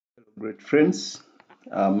Great friends.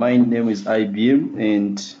 My name is IBM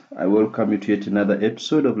and I welcome you to yet another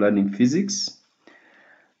episode of Learning Physics.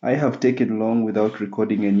 I have taken long without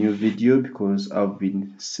recording a new video because I've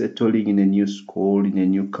been settling in a new school, in a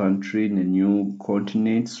new country, in a new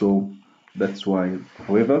continent, so that's why.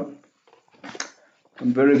 However,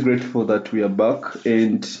 I'm very grateful that we are back,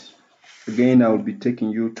 and again I'll be taking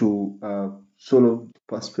you to solve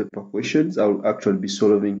past paper questions. I'll actually be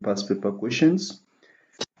solving past paper questions.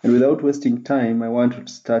 And without wasting time, I want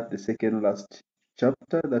to start the second last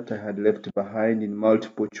chapter that I had left behind in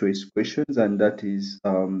multiple choice questions, and that is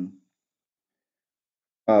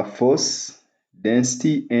force,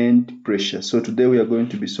 density, and pressure. So today we are going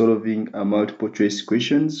to be solving multiple choice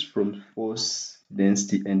questions from force,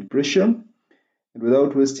 density, and pressure. And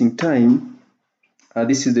without wasting time,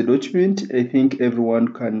 this is the document. I think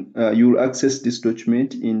everyone can, you'll access this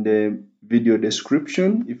document in the video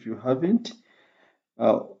description if you haven't.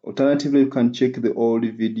 Alternatively, you can check the old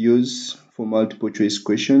videos for multiple choice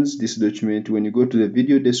questions. This document, when you go to the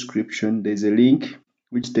video description, there's a link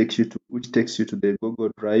which takes you to the Google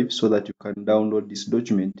Drive so that you can download this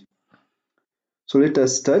document. So let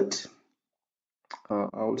us start.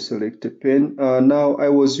 I'll select a pen. Now I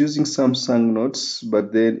was using Samsung Notes,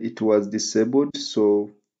 but then it was disabled, so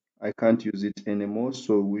I can't use it anymore.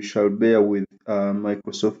 So we shall bear with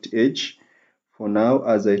Microsoft Edge for now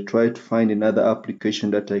as I try to find another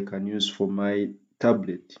application that I can use for my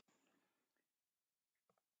tablet.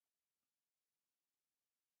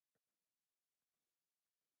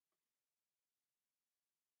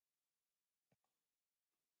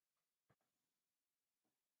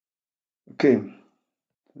 Okay,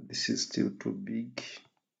 this is still too big.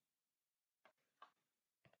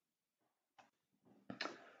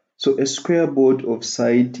 So a square board of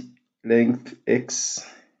side length x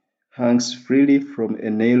hangs freely from a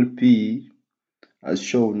nail P as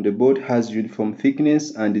shown. The board has uniform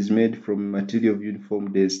thickness and is made from material of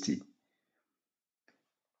uniform density.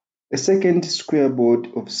 A second square board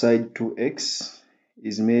of side 2x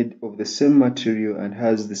is made of the same material and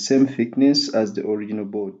has the same thickness as the original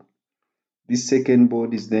board. This second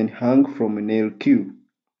board is then hung from a nail Q.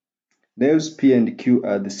 Nails P and Q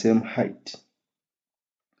are the same height.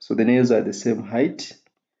 So the nails are the same height.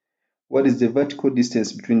 What is the vertical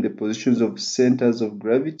distance between the positions of centers of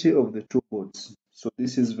gravity of the two boards? So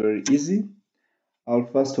this is very easy. I'll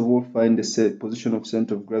first of all find the position of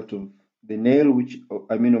center of gravity of the nail,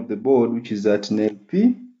 of the board, which is at nail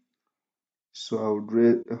P. So I'll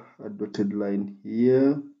draw a dotted line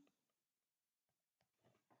here.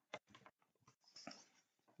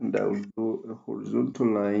 And I will draw a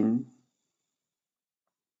horizontal line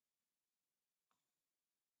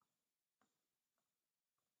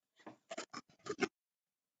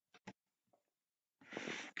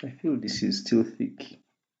I feel this is still thick.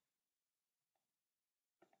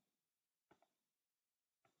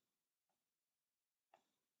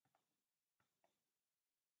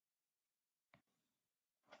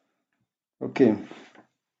 Okay.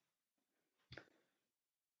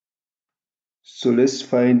 So let's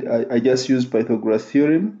find, I just use Pythagoras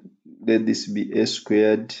theorem. Let this be a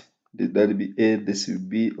squared, that will be a, this will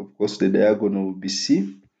b, of course the diagonal will be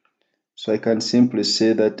c. So I can simply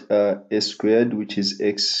say that a squared, which is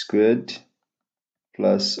x squared,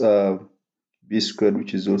 plus b squared,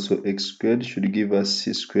 which is also x squared, should give us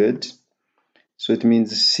c squared. So it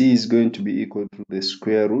means c is going to be equal to the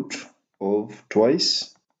square root of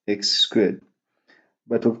twice x squared.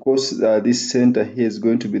 But of course, this center here is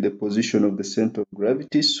going to be the position of the center of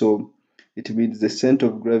gravity. So it means the center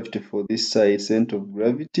of gravity for this side, center of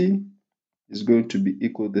gravity, is going to be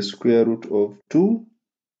equal to the square root of 2,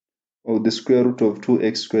 or the square root of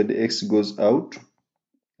 2x squared. The x goes out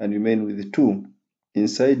and remain with 2.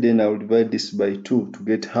 Inside, then I will divide this by 2 to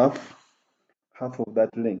get half of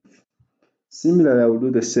that length. Similarly, I will do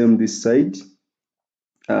the same this side.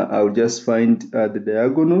 I will just find the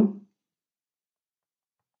diagonal.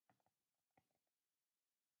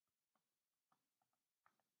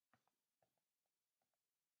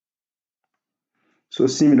 So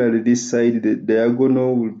similarly, this side, the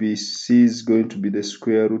diagonal will be c is going to be the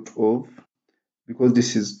square root of, because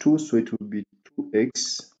this is 2, so it will be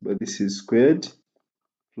 2x, but this is squared,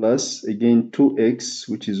 plus again 2x,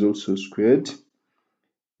 which is also squared.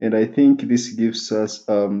 And I think this gives us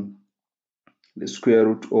the square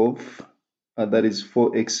root of, that is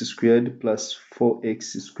 4x squared plus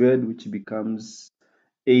 4x squared, which becomes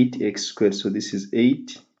 8x squared. So this is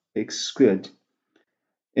 8x squared.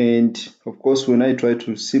 And of course, when I try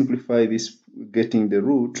to simplify this, getting the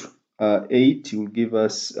root, 8 will give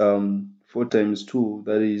us 4 times 2,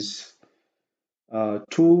 that is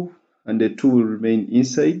 2, and the 2 will remain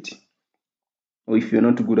inside. or if you're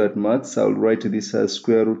not good at maths, I'll write this as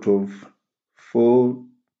square root of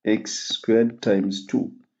 4x squared times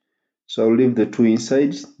 2. So I'll leave the 2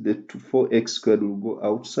 inside, the 4x squared will go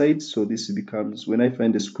outside, so this becomes, when I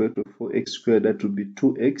find the square root of 4x squared, that will be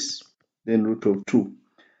 2x, then root of 2.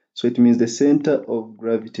 So it means the center of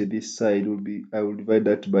gravity this side will be, I will divide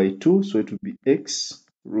that by 2, so it will be x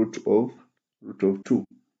root of 2.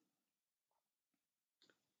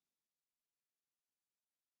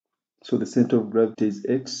 So the center of gravity is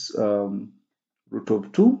x root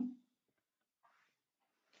of 2.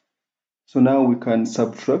 So now we can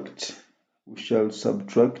subtract. We shall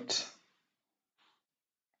subtract.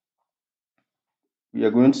 We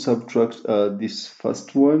are going to subtract this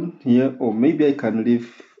first one here, or maybe I can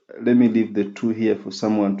leave, let me leave the 2 here for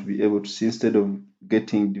someone to be able to see, instead of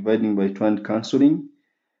dividing by 2 and cancelling.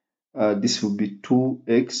 This will be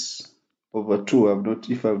 2x over 2.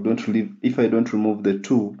 If I don't remove the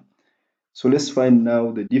 2. So let's find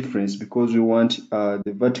now the difference, because we want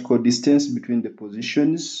the vertical distance between the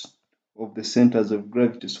positions of the centers of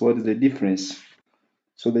gravity. So what is the difference?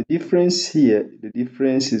 So the difference here, the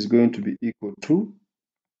difference is going to be equal to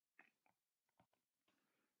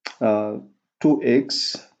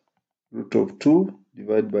 2x root of 2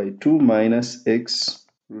 divided by 2 minus x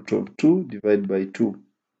root of 2 divided by 2.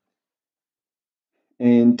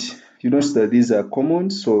 And you notice that these are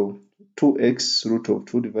common, so 2x root of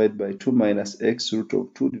 2 divided by 2 minus x root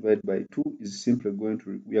of 2 divided by 2 is simply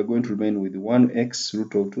we are going to remain with 1x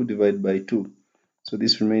root of 2 divided by 2. So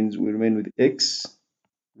this we remain with x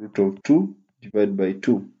root of 2 divided by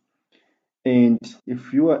 2. And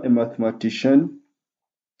if you are a mathematician,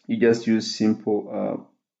 you just use simple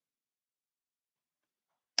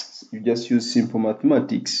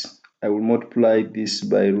mathematics. I will multiply this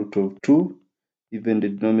by root of 2, even the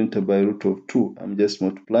denominator by root of 2. I'm just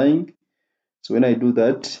multiplying. So when I do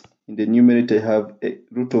that, in the numerator I have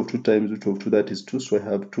root of 2 times root of 2, that is 2, so I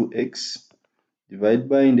have 2x. Divide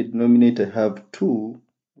by, in the denominator I have 2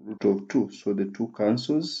 root of 2, so the 2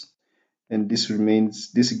 cancels, and this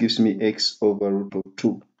gives me x over root of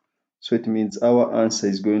 2. So it means our answer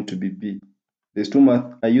is going to be B.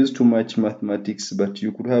 I use too much mathematics, but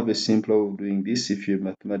you could have a simpler way of doing this if you're a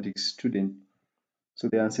mathematics student. So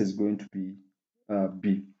the answer is going to be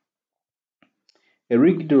B. A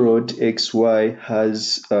rigged rod XY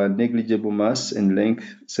has a negligible mass and length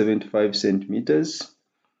 75 centimeters.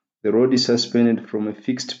 The rod is suspended from a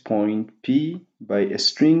fixed point P by a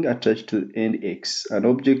string attached to the end X. An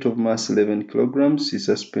object of mass 11 kilograms is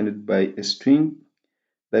suspended by a string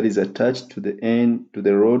that is attached to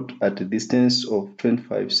the rod at a distance of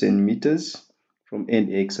 25 centimeters from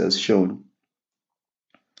end X as shown.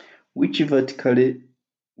 Which vertically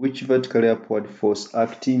upward force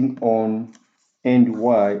acting on end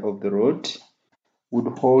Y of the rod would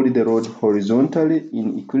hold the rod horizontally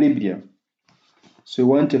in equilibrium? So we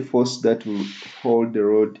want a force that will hold the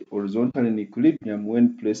rod horizontally in equilibrium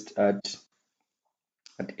when placed at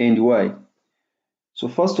end Y. So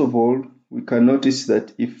first of all, we can notice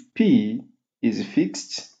that if P is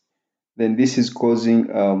fixed, then this is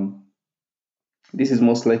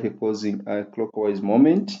most likely causing a clockwise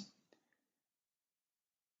moment.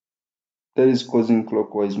 That is causing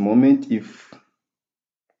clockwise moment if,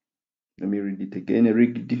 let me read it again, a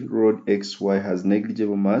rigged rod XY has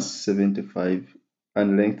negligible mass 75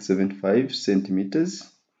 and length 75 centimeters.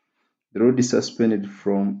 The rod is suspended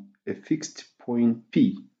from a fixed point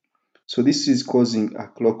P. So this is causing a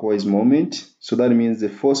clockwise moment. So that means the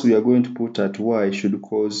force we are going to put at Y should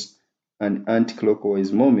cause an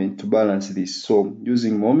anti-clockwise moment to balance this. So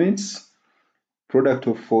using moments, product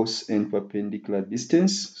of force and perpendicular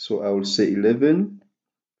distance. So I will say 11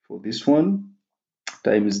 for this one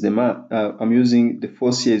times I'm using the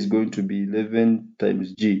force here is going to be 11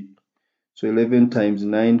 times G. So 11 times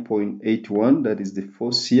 9.81, that is the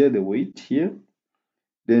force here, the weight here.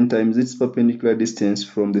 Then times its perpendicular distance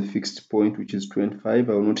from the fixed point, which is 25.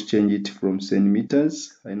 I will not change it from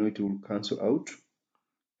centimeters. I know it will cancel out.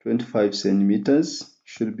 25 centimeters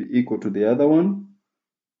should be equal to the other one.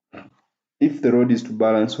 If the rod is to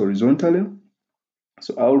balance horizontally,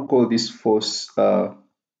 so I will call this force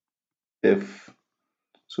F.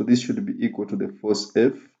 So this should be equal to the force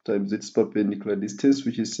F times its perpendicular distance,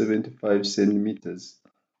 which is 75 centimeters.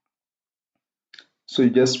 So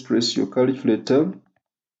you just press your calculator.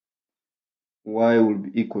 Y will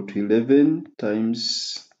be equal to 11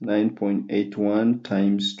 times 9.81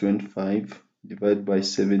 times 25 divided by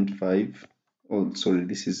 75. Oh, sorry,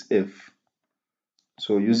 this is F.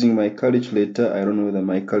 So using my calculator, I don't know whether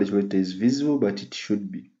my calculator is visible, but it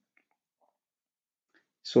should be.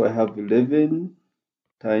 So I have 11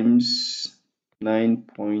 times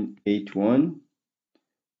 9.81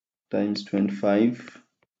 times 25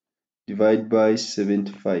 divided by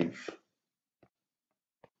 75.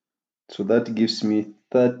 So that gives me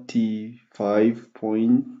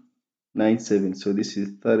 35.97. So this is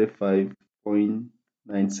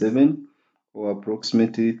 35.97 or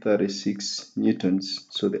approximately 36 newtons.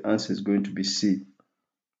 So the answer is going to be C.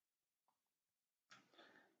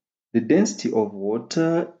 The density of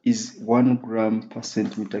water is 1 gram per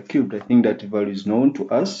centimeter cubed. I think that value is known to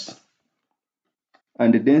us.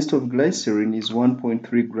 And the density of glycerin is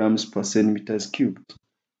 1.3 grams per centimeters cubed.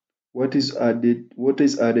 What is added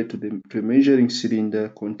to a measuring cylinder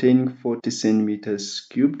containing 40 centimeters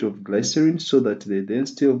cubed of glycerin so that the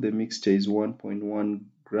density of the mixture is 1.1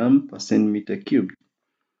 gram per centimeter cubed.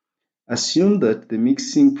 Assume that the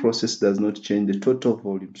mixing process does not change the total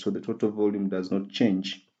volume, so the total volume does not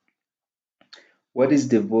change. What is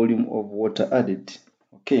the volume of water added?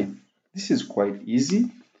 Okay, this is quite easy.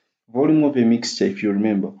 Volume of a mixture, if you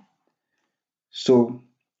remember. So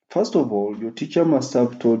first of all, your teacher must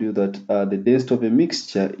have told you that the density of a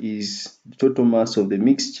mixture is the total mass of the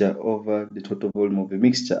mixture over the total volume of the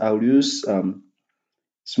mixture. I'll use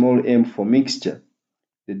small m for mixture.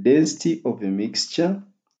 The density of a mixture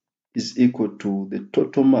is equal to the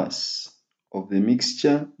total mass of the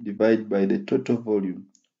mixture divided by the total volume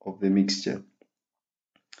of the mixture.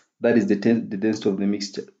 That is the density of the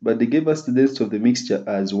mixture. But they gave us the density of the mixture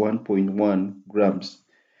as 1.1 grams.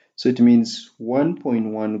 So it means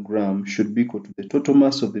 1.1 gram should be equal to the total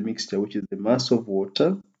mass of the mixture, which is the mass of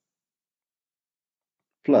water,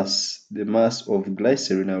 plus the mass of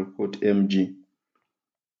glycerin, I'll quote mg,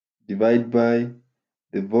 divided by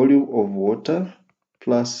the volume of water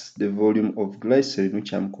plus the volume of glycerin,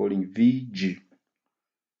 which I'm calling Vg.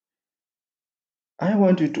 I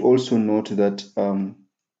want you to also note that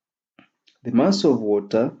the mass of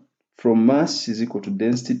water from mass is equal to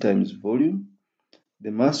density times volume. The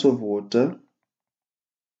mass of water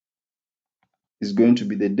is going to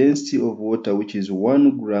be the density of water, which is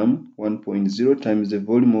 1 gram, 1.0 times the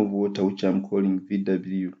volume of water, which I'm calling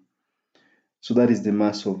VW. So that is the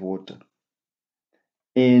mass of water.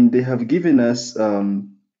 And they have given us,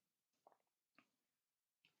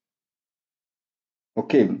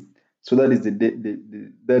 okay, so that is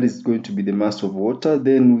that is going to be the mass of water.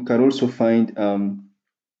 Then we can also find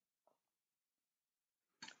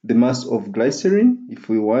the mass of glycerin. If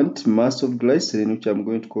we want mass of glycerin, which I'm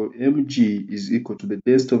going to call mg, is equal to the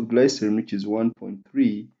density of glycerin, which is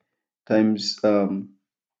 1.3 times the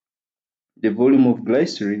volume of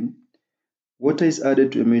glycerin. Water is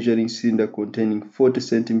added to a measuring cylinder containing 40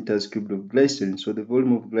 centimeters cubed of glycerin. So the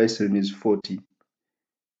volume of glycerin is 40.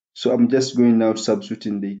 So I'm just going now to substitute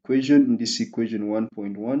in the equation, in this equation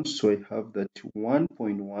 1.1. So I have that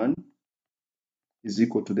 1.1 is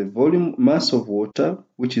equal to the volume mass of water,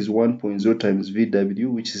 which is 1.0 times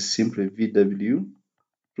VW, which is simply VW,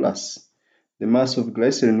 plus the mass of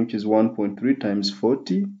glycerin, which is 1.3 times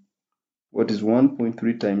 40. What is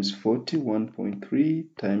 1.3 times 40? 1.3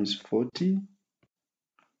 times 40,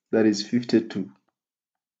 that is 52.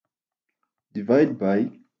 Divide by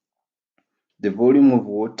the volume of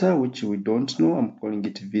water, which we don't know, I'm calling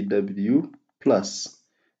it VW, plus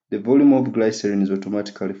the volume of glycerin is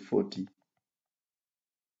automatically 40.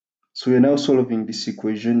 So we are now solving this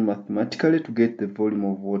equation mathematically to get the volume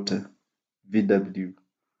of water, VW.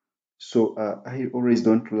 So I always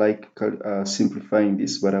don't like simplifying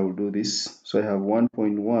this, but I will do this. So I have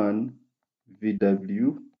 1.1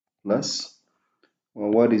 VW plus, well,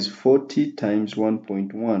 what is 40 times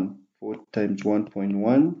 1.1? 40 times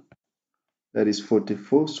 1.1, that is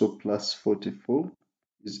 44. So plus 44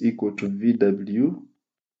 is equal to VW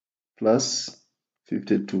plus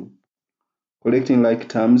 52. Collecting like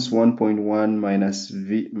terms, 1.1 minus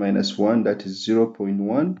V minus 1, that is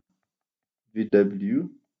 0.1. VW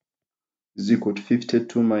is equal to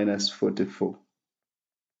 52 minus 44.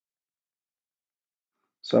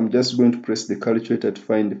 So I'm just going to press the calculator to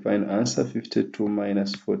find the final answer. 52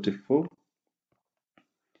 minus 44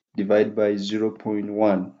 divided by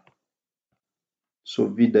 0.1. So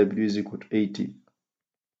VW is equal to 80.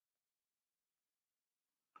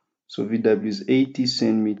 So VW is 80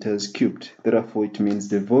 centimeters cubed. Therefore, it means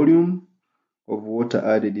the volume of water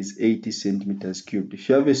added is 80 centimeters cubed. If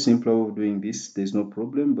you have a simpler way of doing this, there's no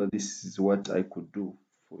problem, but this is what I could do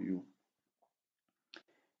for you.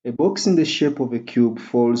 A box in the shape of a cube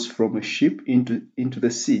falls from a ship into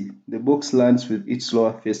the sea. The box lands with its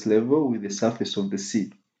lower face level with the surface of the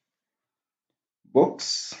sea.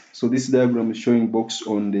 Box. So this diagram is showing box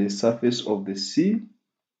on the surface of the sea.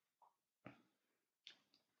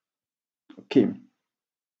 Okay.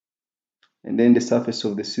 And then the surface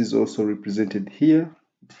of the sea is also represented here.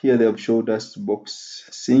 Here they have showed us box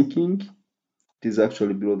sinking. It is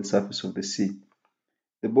actually below the surface of the sea.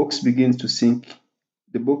 The box begins to sink.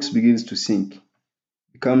 The box begins to sink,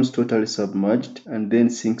 becomes totally submerged, and then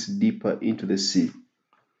sinks deeper into the sea.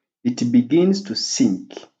 It begins to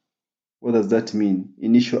sink. What does that mean?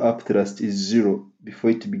 Initial upthrust is 0.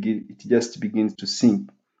 Before it just begins to sink.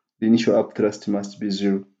 The initial upthrust must be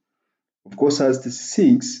 0. Of course, as it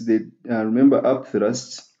sinks, remember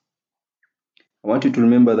upthrust. I want you to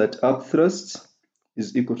remember that upthrust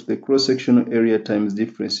is equal to the cross-sectional area times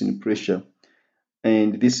difference in pressure.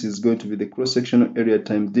 And this is going to be the cross-sectional area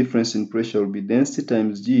times difference in pressure will be density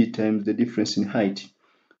times g times the difference in height.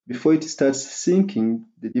 Before it starts sinking,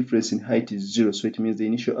 the difference in height is 0. So it means the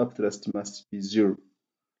initial upthrust must be 0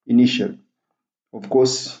 initially. Of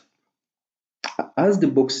course, as the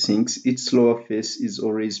box sinks, its lower face is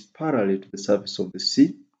always parallel to the surface of the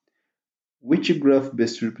sea. Which graph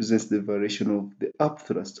best represents the variation of the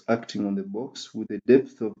upthrust acting on the box with the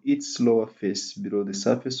depth of its lower face below the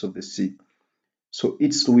surface of the sea? So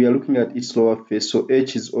we are looking at its lower face. So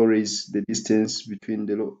h is always the distance between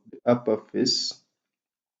the upper face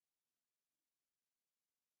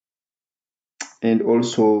and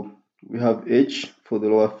also we have h for the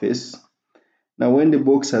lower face. Now when the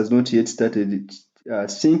box has not yet started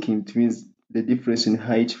sinking, it means the difference in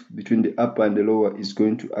height between the upper and the lower is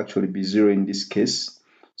going to actually be 0 in this case.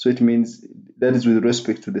 So it means that is with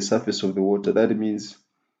respect to the surface of the water. That means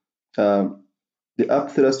the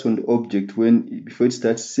upthrust on the object before it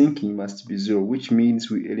starts sinking must be 0, which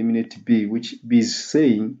means we eliminate b, which b is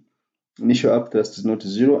saying initial upthrust is not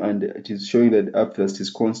 0 and it is showing that the upthrust is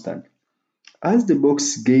constant. As the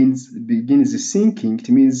box begins sinking, it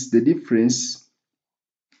means the difference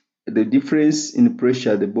in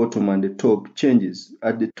pressure at the bottom and the top changes.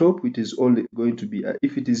 At the top, it is only going to be,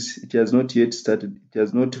 if it has not yet started, it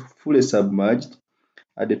has not fully submerged.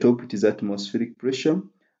 At the top, it is atmospheric pressure,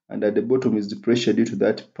 and at the bottom is the pressure due to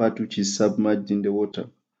that part which is submerged in the water,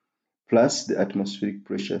 plus the atmospheric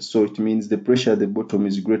pressure. So it means the pressure at the bottom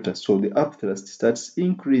is greater. So the upthrust starts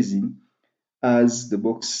increasing as the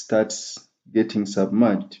box starts getting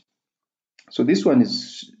submerged. So this one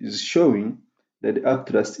is showing that the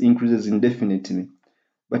upthrust increases indefinitely.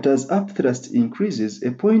 But as upthrust increases,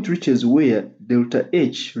 a point reaches where delta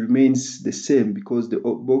H remains the same because the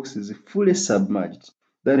box is fully submerged.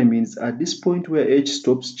 That means at this point where H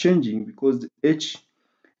stops changing, because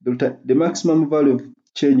the maximum value of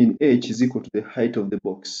change in H is equal to the height of the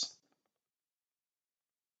box.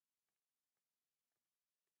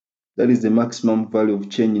 That is the maximum value of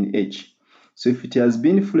change in H. So if it has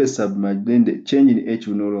been fully submerged, then the change in H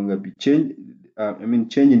will no longer be change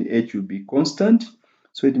in H will be constant.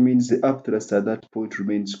 So it means the upthrust at that point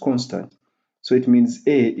remains constant. So it means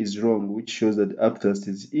A is wrong, which shows that the upthrust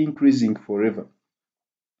is increasing forever.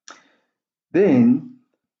 Then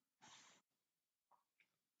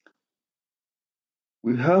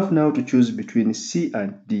we have now to choose between C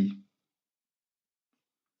and D.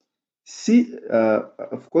 C,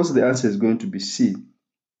 of course, the answer is going to be C,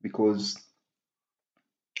 because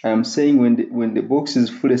I am saying when the box is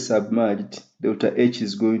fully submerged, delta H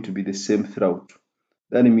is going to be the same throughout.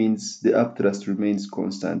 That means the upthrust remains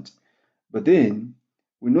constant. But then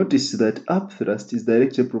we notice that upthrust is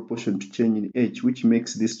directly proportional to change in H, which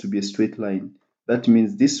makes this to be a straight line. That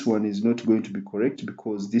means this one is not going to be correct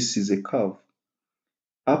because this is a curve.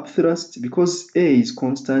 Upthrust, because A is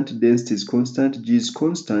constant, density is constant, G is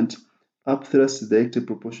constant, upthrust is directly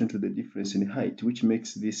proportional to the difference in height, which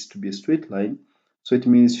makes this to be a straight line. So it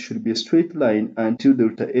means it should be a straight line until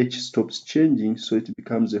delta H stops changing, so it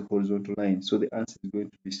becomes a horizontal line. So the answer is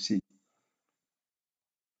going to be C.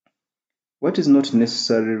 What is not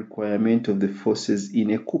necessary requirement of the forces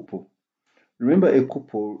in a couple? Remember, a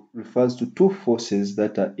couple refers to two forces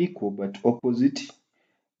that are equal but opposite.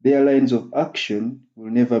 Their lines of action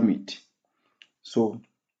will never meet. So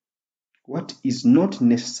what is not a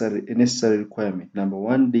necessary requirement? Number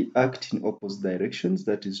one, they act in opposite directions.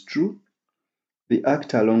 That is true. They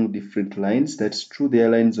act along different lines. That's true. Their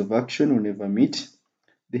lines of action will never meet.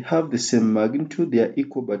 They have the same magnitude. They are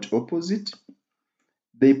equal but opposite.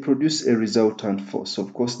 They produce a resultant force.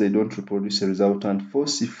 Of course, they don't reproduce a resultant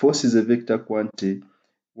force. If force is a vector quantity,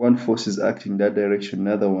 one force is acting in that direction,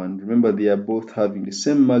 another one. Remember, they are both having the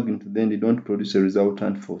same magnitude, then they don't produce a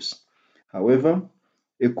resultant force. However,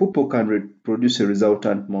 a couple can produce a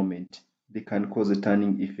resultant moment. They can cause a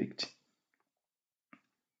turning effect.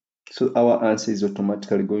 So our answer is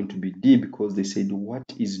automatically going to be D because they said what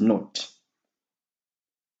is not.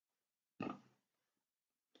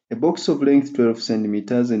 A box of length 12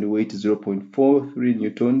 centimeters and weight 0.43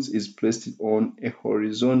 newtons is placed on a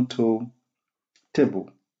horizontal table,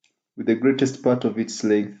 with the greatest part of its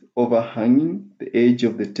length overhanging the edge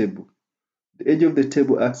of the table. The edge of the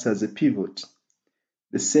table acts as a pivot.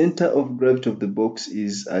 The center of gravity of the box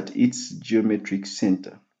is at its geometric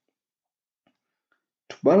center.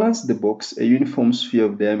 To balance the box, a uniform sphere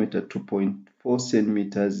of diameter 2.4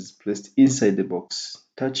 centimeters is placed inside the box,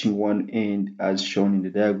 touching one end as shown in the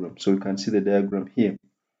diagram. So we can see the diagram here.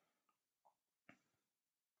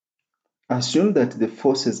 Assume that the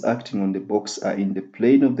forces acting on the box are in the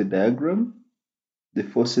plane of the diagram. The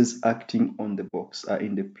forces acting on the box are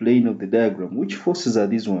in the plane of the diagram. Which forces are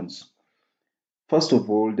these ones? First of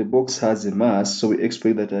all, the box has a mass, so we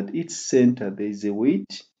expect that at its center there is a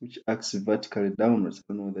weight which acts vertically downwards. I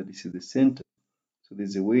don't know whether this is the center. So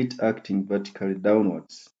there's a weight acting vertically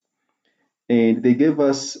downwards. And they gave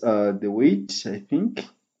us the weight, I think.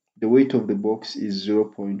 The weight of the box is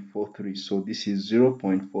 0.43. So this is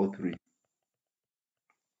 0.43.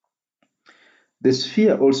 The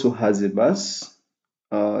sphere also has a mass.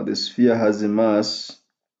 The sphere has a mass.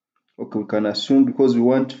 Okay, we can assume because we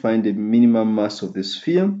want to find the minimum mass of the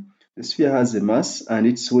sphere. The sphere has a mass and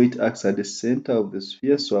its weight acts at the center of the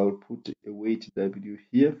sphere. So I'll put a weight W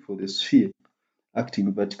here for the sphere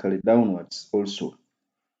acting vertically downwards also.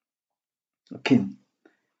 Okay.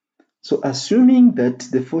 So assuming that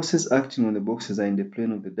the forces acting on the boxes are in the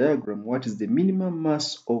plane of the diagram, what is the minimum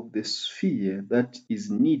mass of the sphere that is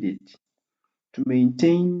needed to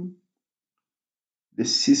maintain the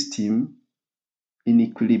system in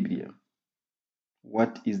equilibrium?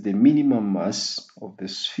 What is the minimum mass of the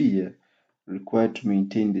sphere required to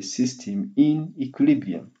maintain the system in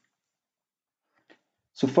equilibrium?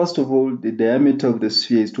 So first of all, the diameter of the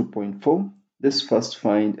sphere is 2.4. Let's first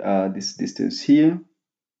find this distance here.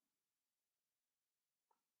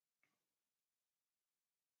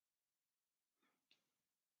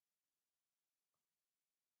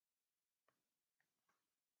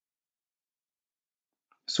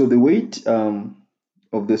 So the weight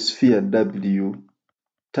of the sphere W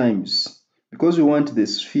times, because we want the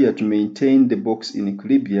sphere to maintain the box in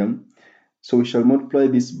equilibrium, so we shall multiply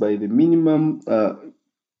this by the minimum.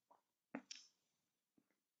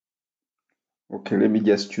 Okay, let me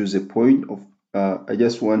just choose a point of, I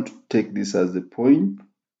just want to take this as a point.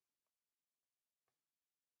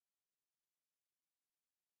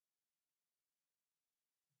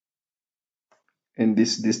 And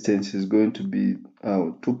this distance is going to be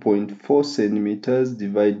 2.4 centimeters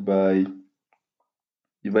divided by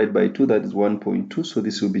 2, that is 1.2. So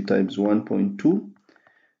this will be times 1.2.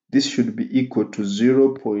 This should be equal to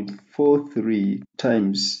 0.43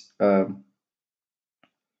 times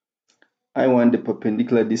I want the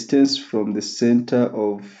perpendicular distance from the center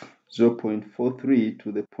of 0.43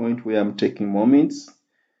 to the point where I'm taking moments.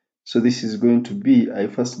 So this is going to be, I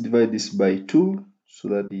first divide this by 2, so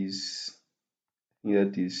that is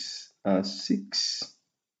 6.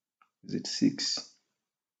 Is it 6?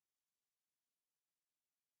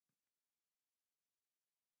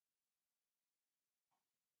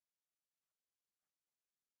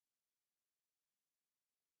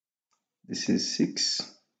 This is 6.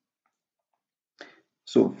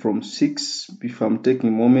 So from 6, if I'm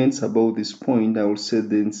taking moments above this point, I will say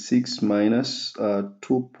then 6 minus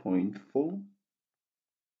 2.4.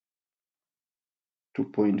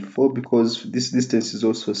 2.4, because this distance is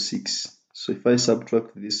also 6. So if I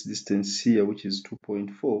subtract this distance here, which is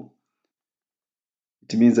 2.4,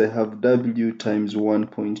 it means I have W times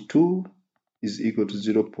 1.2 is equal to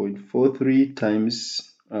 0.43 times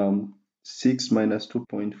 6 minus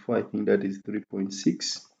 2.4, I think that is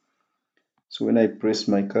 3.6. So when I press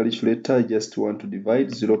my calculator, I just want to divide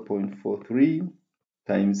 0.43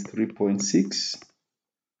 times 3.6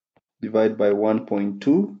 divided by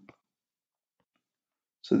 1.2.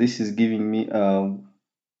 So this is giving me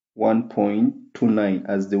 1.29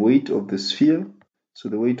 as the weight of the sphere. So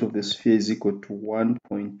the weight of the sphere is equal to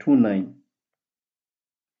 1.29.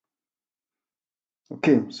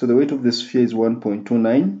 Okay, so the weight of the sphere is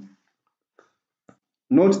 1.29.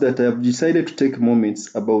 Note that I have decided to take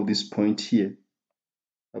moments above this point here.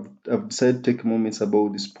 I've decided to take moments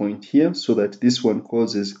above this point here, so that this one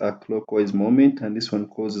causes a clockwise moment and this one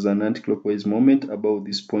causes an anti-clockwise moment above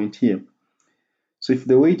this point here. So if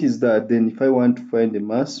the weight is that, then if I want to find the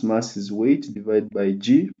mass is weight divided by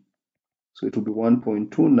g. So it will be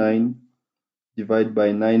 1.29 divided by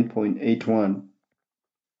 9.81.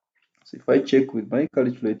 So if I check with my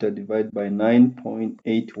calculator, divide by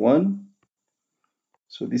 9.81.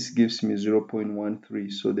 So this gives me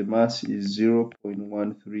 0.13. So the mass is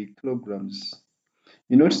 0.13 kilograms.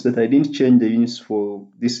 You notice that I didn't change the units for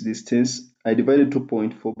this distance. I divided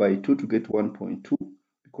 2.4 by 2 to get 1.2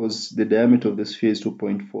 because the diameter of the sphere is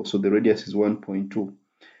 2.4, so the radius is 1.2.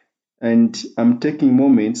 And I'm taking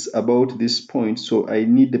moments about this point, so I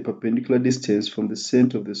need the perpendicular distance from the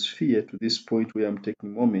center of the sphere to this point where I'm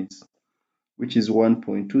taking moments, which is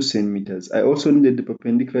 1.2 centimeters. I also needed the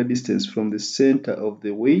perpendicular distance from the center of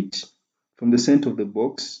the weight, from the center of the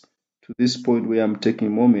box to this point where I'm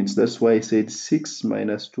taking moments. That's why I said 6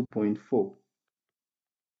 minus 2.4.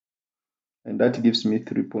 And that gives me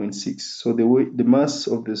 3.6. So the mass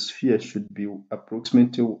of the sphere should be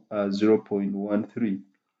approximately 0.13.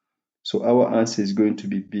 So our answer is going to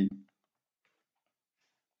be B.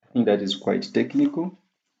 I think that is quite technical.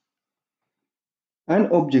 An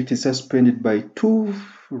object is suspended by 2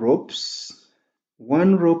 ropes.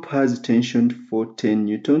 One rope has tension for 10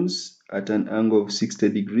 newtons at an angle of 60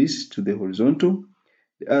 degrees to the horizontal.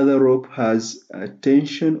 The other rope has a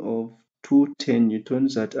tension of 210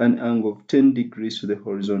 newtons at an angle of 10 degrees to the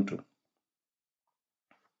horizontal.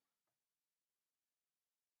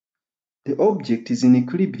 The object is in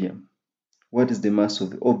equilibrium. What is the mass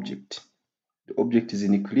of the object? The object is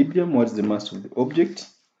in equilibrium. What is the mass of the object?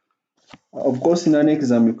 Of course, in an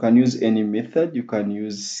exam, you can use any method. You can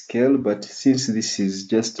use scale, but since this is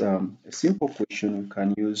just a simple question, you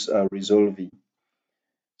can use resolving.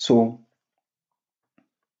 So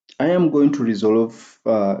I am going to resolve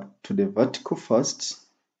to the vertical first.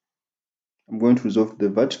 I'm going to resolve the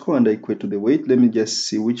vertical and I equate to the weight. Let me just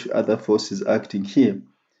see which other force is acting here.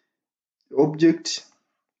 The object,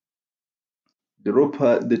 the rope,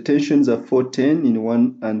 the tensions are 410 in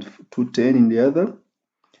one and 210 in the other.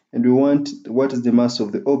 And we want what is the mass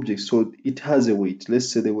of the object. So it has a weight.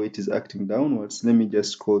 Let's say the weight is acting downwards. Let me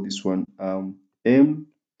just call this one M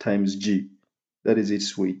times G. That is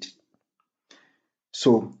its weight.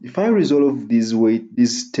 So if I resolve this weight,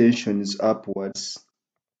 this tension is upwards,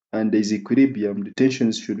 and there is equilibrium, the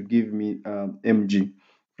tensions should give me mg.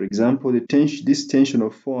 For example, this tension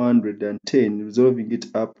of 410, resolving it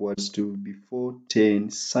upwards to be 410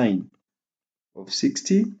 sine of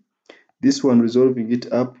 60. This one resolving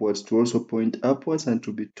it upwards to also point upwards and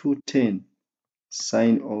to be 210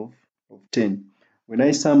 sine of 10. When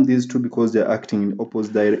I sum these two, because they're acting in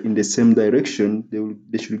opposite in the same direction,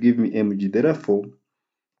 they should give me mg. Therefore,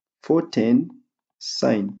 410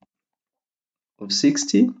 sine of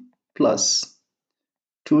 60 plus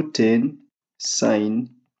 210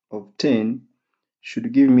 sine of 10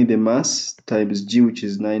 should give me the mass times g, which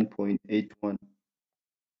is 9.81.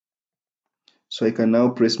 So I can now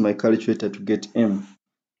press my calculator to get m.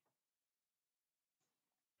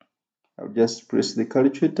 I'll just press the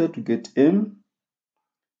calculator to get m.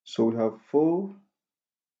 So we have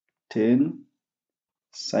 410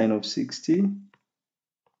 sine of 60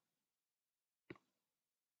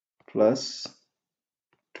 plus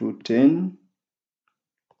 210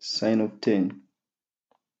 sine of 10.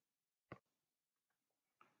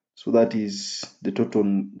 So that is the total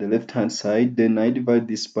on the left hand side. Then I divide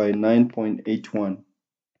this by 9.81.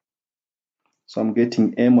 So I'm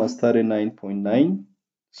getting m as 39.9.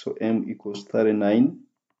 So m equals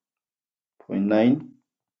 39.9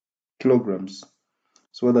 kilograms.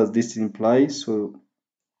 So what does this imply? So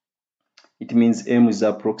it means m is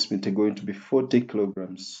approximately going to be 40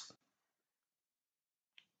 kilograms.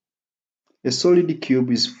 A solid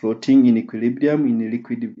cube is floating in equilibrium in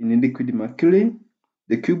liquid mercury.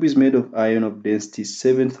 The cube is made of iron of density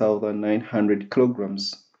 7,900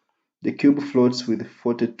 kilograms. The cube floats with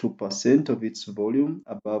 42% of its volume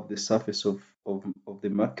above the surface of the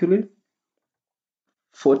mercury.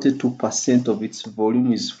 42% of its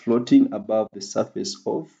volume is floating above the surface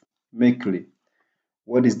of mercury.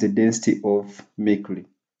 What is the density of mercury?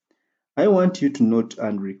 I want you to note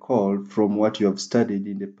and recall from what you have studied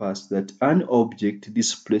in the past that an object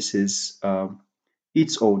displaces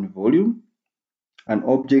its own volume. An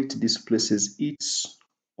object displaces its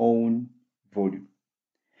own volume.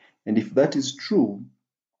 And if that is true,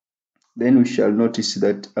 then we shall notice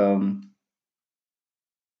that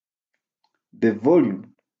the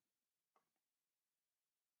volume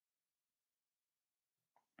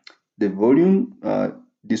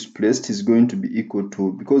displaced is going to be equal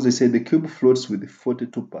to, because they say the cube floats with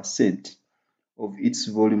 42% of its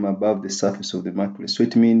volume above the surface of the mercury. So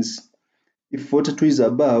it means if 42 is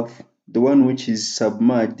above, the one which is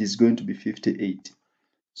submerged is going to be 58.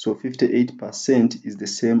 So 58% is the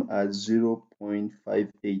same as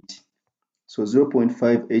 0.58. So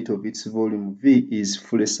 0.58 of its volume V is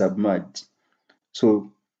fully submerged.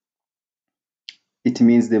 So it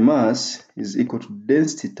means the mass is equal to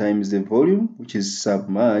density times the volume, which is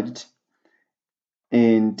submerged.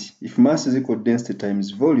 And if mass is equal to density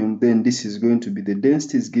times volume, then this is going to be the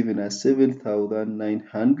density is given as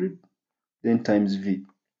 7,900, then times V.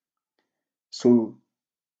 So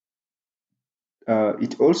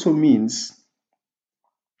it also means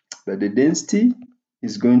that the density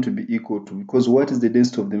is going to be equal to, because what is the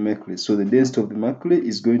density of the mercury? So the density of the mercury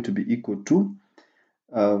is going to be equal to,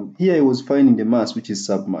 here I was finding the mass which is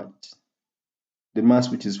submerged, the mass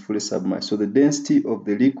which is fully submerged. So the density of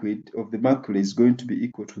the liquid of the mercury is going to be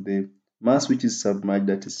equal to the mass which is submerged,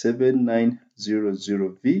 that is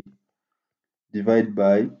 7900 V, divided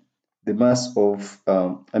by the mass of,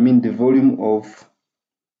 the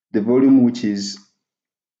volume which is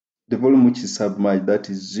submerged, that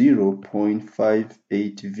is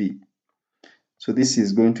 0.58 V. So this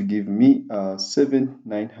is going to give me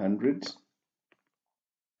 7900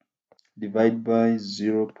 divided by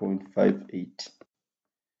 0.58,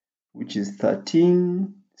 which is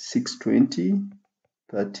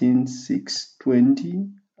 13,620,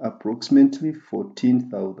 approximately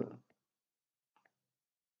 14,000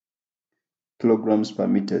 kilograms per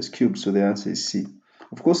meters cubed. So the answer is C.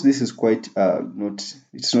 Of course, this is quite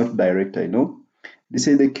it's not direct, I know. They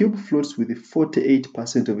say the cube floats with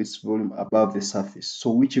 48% of its volume above the surface.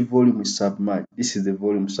 So which volume is submerged? This is the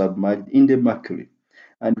volume submerged in the mercury.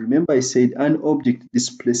 And remember, I said an object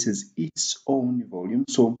displaces its own volume.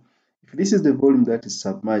 So if this is the volume that is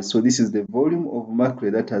submerged, so this is the volume of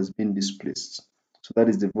mercury that has been displaced. So that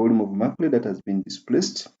is the volume of mercury that has been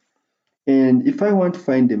displaced. And if I want to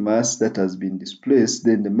find the mass that has been displaced,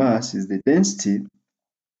 then the mass is the density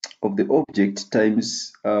of the object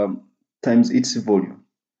times its volume.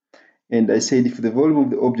 And I said if the volume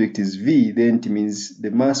of the object is V, then it means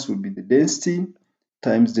the mass will be the density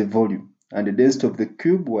times the volume. And the density of the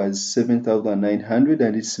cube was 7,900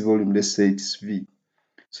 and its volume, let's say it's V.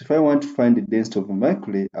 So if I want to find the density of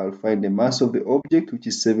mercury, I'll find the mass of the object, which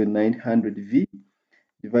is 7,900 V,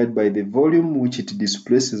 divided by the volume which it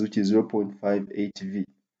displaces, which is 0.58 V.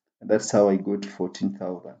 And that's how I got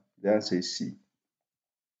 14,000. The answer is C.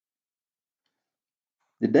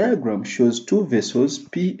 The diagram shows two vessels,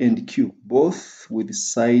 P and Q, both with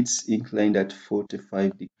sides inclined at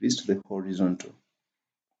 45 degrees to the horizontal.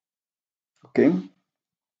 Okay.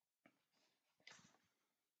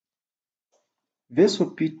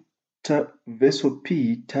 Vessel P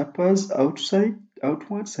tapers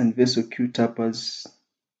outwards and vessel Q tapers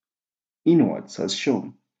inwards as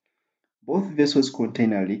shown. Both vessels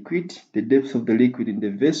contain a liquid. The depth of the liquid in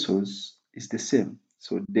the vessels is the same.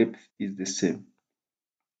 So depth is the same.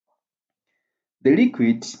 The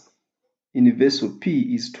liquid in vessel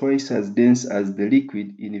P is twice as dense as the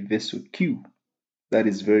liquid in vessel Q. That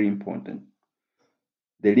is very important.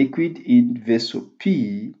 The liquid in vessel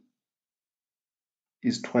P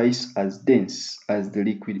is twice as dense as the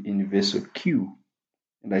liquid in vessel Q.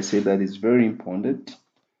 And I say that is very important.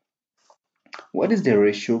 What is the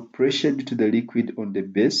ratio? Pressure due to the liquid on the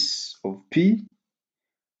base of P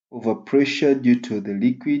over pressure due to the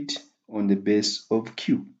liquid on the base of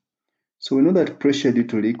Q. So we know that pressure due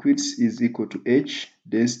to liquids is equal to H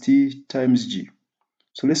density times G.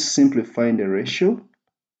 So let's simply find the ratio.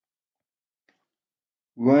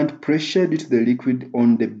 We want pressure due to the liquid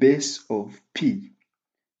on the base of P.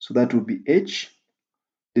 So that will be H.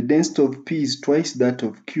 The density of P is twice that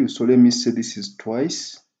of Q. So let me say this is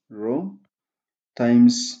twice rho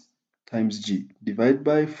times G. Divide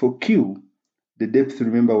by, for Q, the depth,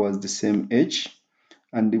 remember, was the same H.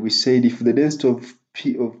 And we said if the density of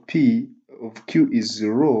Q is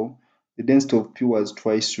rho, the density of P was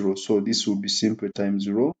twice rho. So this will be simply times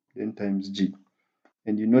rho, then times G.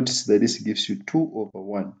 And you notice that this gives you 2 over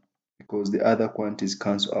 1 because the other quantities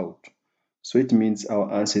cancel out. So it means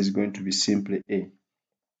our answer is going to be simply A.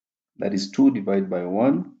 That is 2 divided by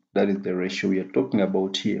 1. That is the ratio we are talking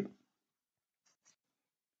about here.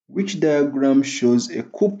 Which diagram shows a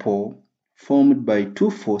couple formed by two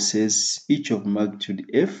forces, each of magnitude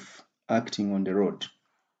F, acting on the rod?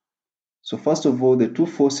 So first of all, the two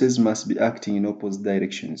forces must be acting in opposite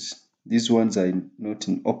directions. These ones are not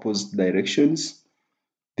in opposite directions.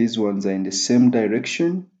 These ones are in the same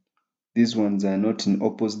direction. These ones are not in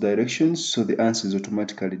opposite directions, so the answer is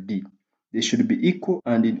automatically D. They should be equal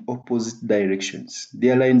and in opposite directions.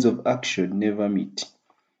 Their lines of action never meet.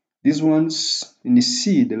 These ones, in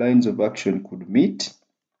C, the lines of action could meet.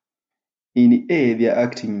 In A, they are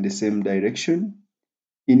acting in the same direction.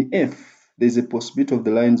 In F, there's a possibility of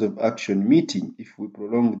the lines of action meeting if we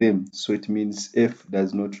prolong them, so it means F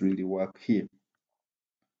does not really work here.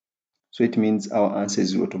 So it means our answer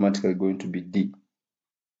is automatically going to be D.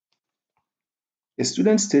 A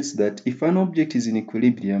student states that if an object is in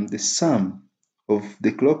equilibrium, the sum of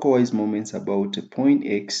the clockwise moments about a point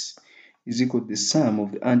X is equal to the sum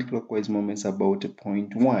of the anti-clockwise moments about a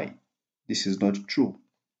point Y. This is not true.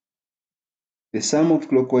 the sum of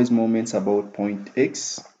clockwise moments about point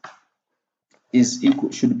X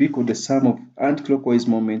should be equal to the sum of anticlockwise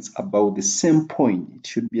moments about the same point. It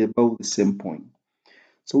should be about the same point.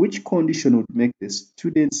 So which condition would make the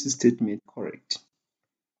student's statement correct?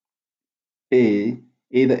 A,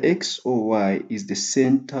 either X or Y is the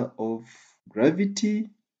center of gravity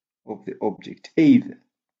of the object. Either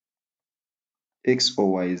X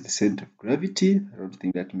or Y is the center of gravity. I don't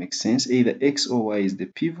think that makes sense. Either X or Y is the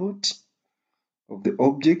pivot of the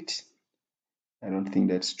object. I don't think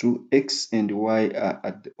that's true. X and Y are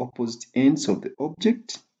at the opposite ends of the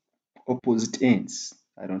object. Opposite ends.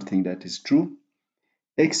 I don't think that is true.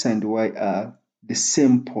 X and Y are the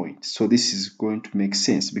same point. So this is going to make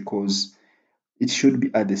sense because it should be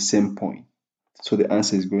at the same point. So the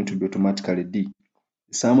answer is going to be automatically D.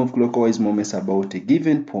 The sum of clockwise moments about a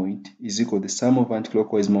given point is equal to the sum of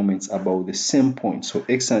anticlockwise moments about the same point. So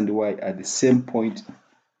X and Y are the same point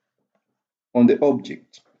on the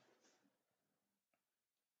object.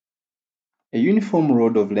 A uniform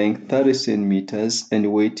rod of length 30 centimeters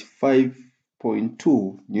and weight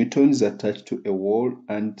 5.2 newtons attached to a wall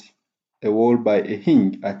by a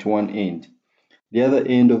hinge at one end. The other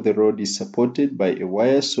end of the rod is supported by a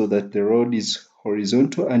wire so that the rod is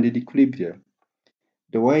horizontal and in equilibrium.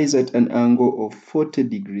 The wire is at an angle of 40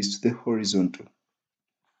 degrees to the horizontal.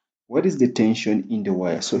 What is the tension in the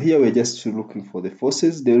wire? So here we're just looking for the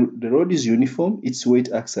forces. The rod is uniform, its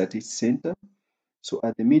weight acts at its center. So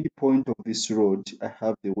at the midpoint of this rod, I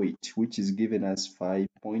have the weight, which is given as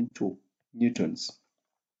 5.2 newtons.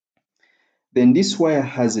 Then this wire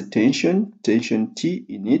has a tension T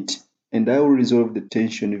in it, and I will resolve the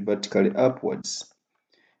tension vertically upwards.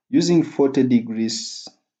 Using 40 degrees,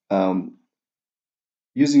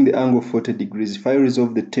 using the angle 40 degrees, if I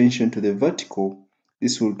resolve the tension to the vertical,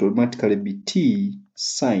 this will automatically be T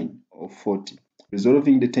sine of 40.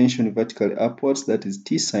 Resolving the tension vertically upwards, that is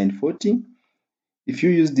T sine 40. If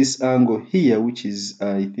you use this angle here, which is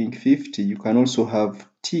I think 50, you can also have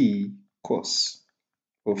T cos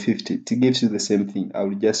of 50. It gives you the same thing. I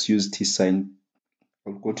will just use T sine.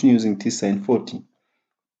 I'll continue using T sine 40.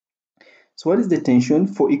 So what is the tension?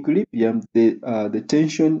 For equilibrium, the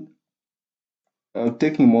tension,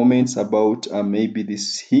 taking moments about maybe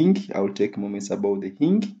this hinge. I will take moments about the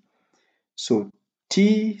hinge. So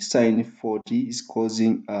T sine 40 is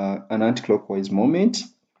causing an anticlockwise moment.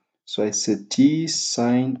 So I said T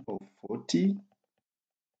sine of 40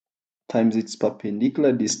 times its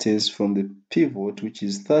perpendicular distance from the pivot, which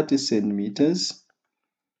is 30 centimeters,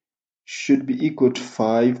 should be equal to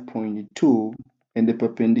 5.2, and the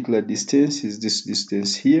perpendicular distance is this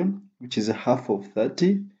distance here, which is a half of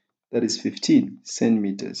 30, that is 15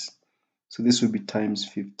 centimeters. So this will be times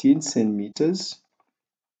 15 centimeters.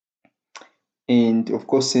 And of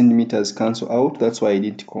course, centimeters cancel out. That's why I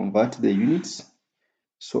didn't convert the units.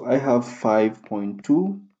 So I have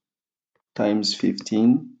 5.2 times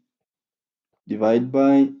 15 divided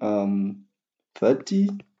by 30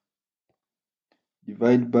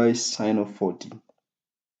 divided by sine of 40.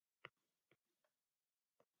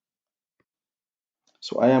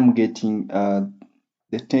 So I am getting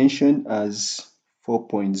the tension as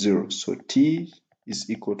 4.0. So T is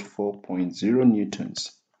equal to 4.0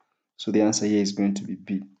 newtons. So the answer here is going to be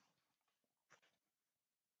B.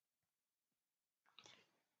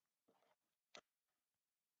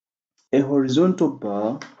 A horizontal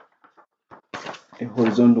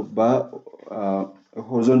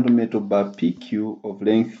metal bar PQ of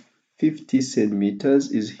length 50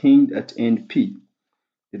 centimeters is hinged at end P.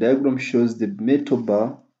 The diagram shows the metal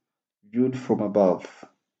bar viewed from above.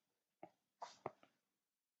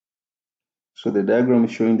 So the diagram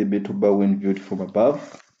is showing the metal bar when viewed from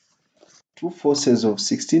above. Two forces of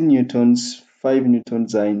 16 newtons, 5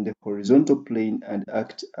 newtons are in the horizontal plane and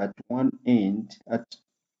act at one end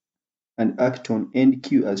and act on end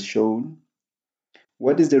Q as shown.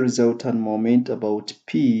 What is the resultant moment about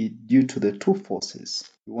P due to the two forces?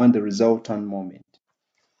 We want the resultant moment.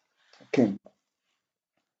 Okay.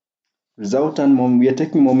 Resultant moment, we are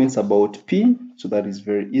taking moments about P, so that is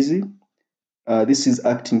very easy. This is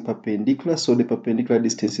acting perpendicular, so the perpendicular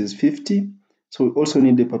distance is 50. So we also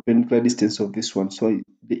need the perpendicular distance of this one. So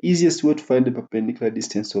the easiest way to find the perpendicular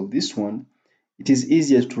distance of this one, it is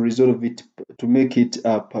easier to resolve it, to make it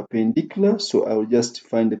perpendicular. So I will just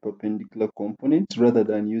find the perpendicular component rather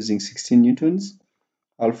than using 16 newtons.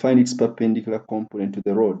 I'll find its perpendicular component to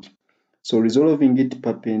the rod. So resolving it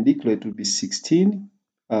perpendicular, it will be 16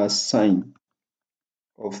 sine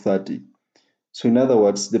of 30. So in other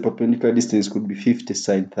words, the perpendicular distance could be 50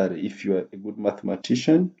 sine 30 if you are a good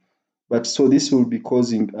mathematician. But so this will be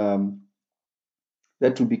causing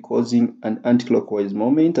that will be causing an anti-clockwise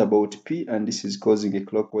moment about P, and this is causing a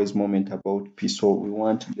clockwise moment about P. So we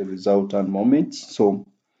want the resultant moment. So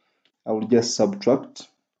I will just subtract.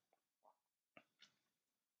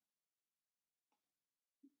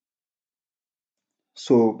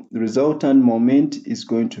 So the resultant moment is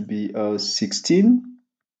going to be 16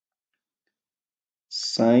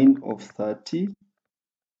 sine of 30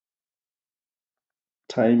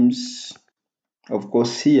 times, of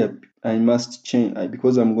course here I must change,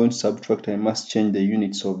 because I'm going to subtract, I must change the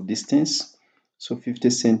units of distance. So 50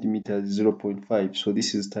 centimeters is 0.5, so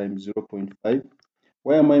this is times 0.5.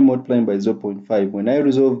 Why am I multiplying by 0.5? When I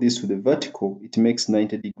resolve this to the vertical, it makes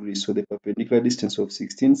 90 degrees, so the perpendicular distance of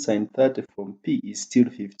 16 sine 30 from P is still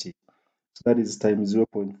 50. So that is times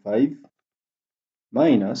 0.5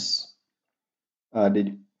 minus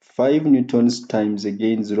the 5 newtons times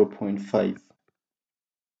again 0.5.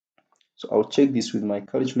 So I'll check this with my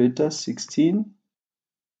calculator. 16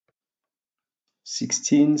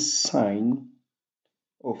 sine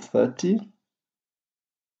of 30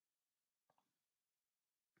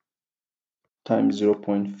 times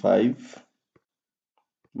 0.5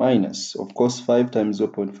 minus, of course 5 times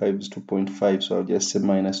 0.5 is 2.5, so I'll just say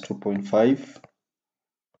minus 2.5,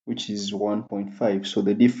 which is 1.5. So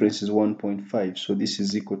the difference is 1.5, so this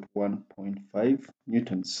is equal to 1.5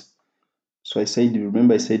 newtons. So I said,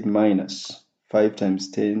 remember I said minus 5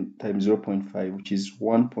 times 10 times 0.5, which is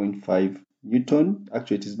 1.5 newton.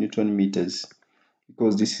 Actually it is newton meters,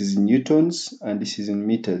 because this is in newtons and this is in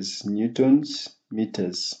meters. Newtons,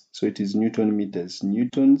 meters. So it is newton meters.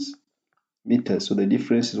 Newtons, meters. So the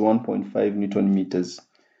difference is 1.5 newton meters.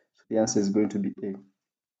 So the answer is going to be A.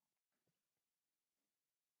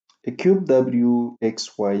 A cube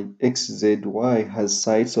WXY has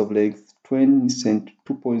sides of length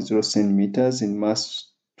 2.0 centimeters and mass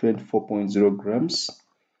 24.0 grams.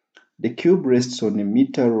 The cube rests on a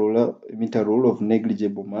meter roll of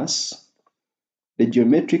negligible mass. The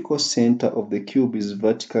geometrical center of the cube is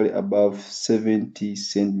vertically above 70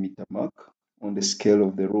 centimeter mark on the scale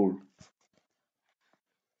of the roll.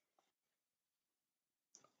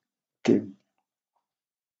 Okay.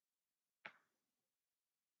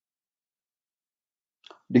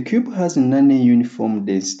 The cube has a non-uniform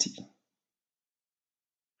density,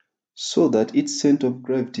 so that its center of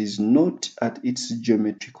gravity is not at its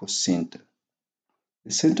geometrical center.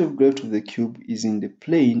 The center of gravity of the cube is in the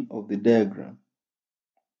plane of the diagram.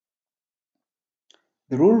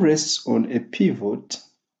 The roll rests on a pivot.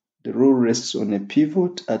 The roll rests on a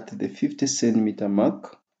pivot at the 50 centimeter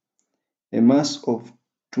mark. A mass of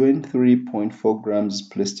 23.4 grams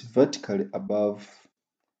placed vertically above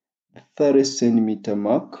the 30 centimeter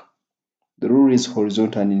mark. The roll is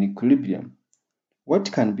horizontal and in equilibrium.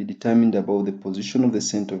 What can be determined about the position of the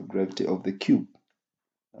center of gravity of the cube?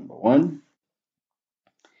 Number one,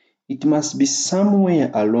 it must be somewhere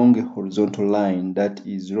along a horizontal line that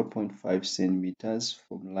is 0.5 centimeters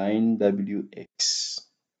from line WX.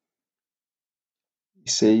 It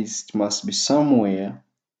says it must be somewhere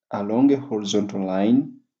along a horizontal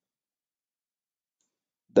line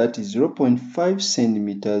that is 0.5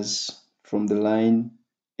 centimeters from the line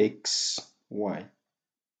XY.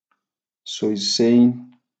 So it's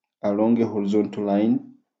saying along a horizontal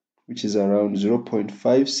line which is around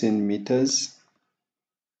 0.5 centimeters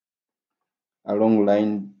along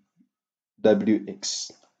line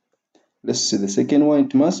WX. Let's see the second one.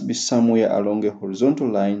 It must be somewhere along a horizontal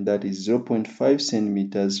line that is 0.5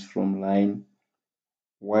 centimeters from line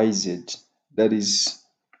YZ. That is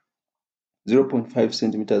 0.5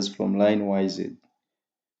 centimeters from line YZ.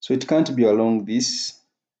 So it can't be along this.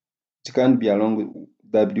 It can't be along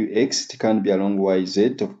WX. It can't be along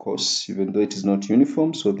YZ, of course, even though it is not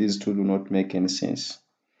uniform. So these two do not make any sense.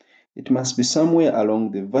 It must be somewhere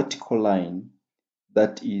along the vertical line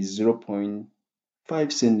that is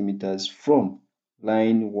 0.5 centimeters from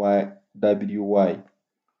line WY.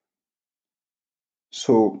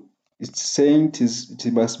 So it's saying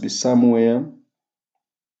it must be somewhere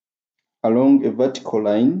along a vertical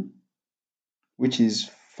line which is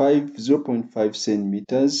 0.5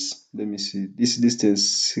 centimeters. Let me see, this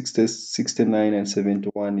distance 69 and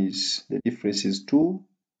 71 is, the difference is 2.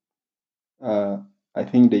 I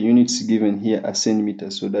think the units given here are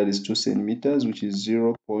centimeters, so that is 2 centimeters, which is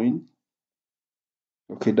 0.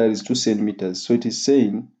 Okay, that is 2 centimeters. So it is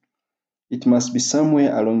saying it must be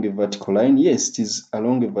somewhere along a vertical line. Yes, it is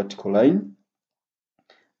along a vertical line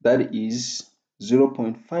that is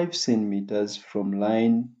 0.5 centimeters from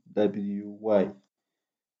line WY.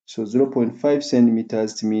 So 0.5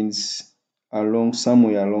 centimeters means along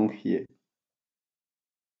somewhere along here.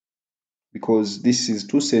 Because this is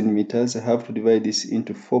 2 centimeters, I have to divide this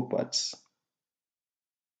into 4 parts.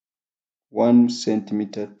 1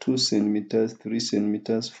 centimeter, 2 centimeters, 3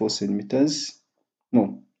 centimeters, 4 centimeters.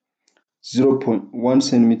 No, 0.1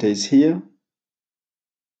 centimeter is here.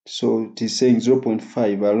 So it is saying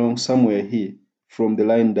 0.5 along somewhere here from the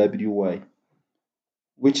line WY,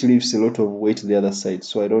 which leaves a lot of weight the other side.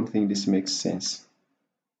 So I don't think this makes sense.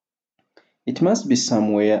 It must be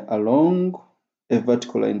somewhere along a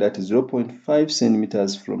vertical line that is 0.5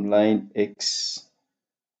 centimeters from line XZ.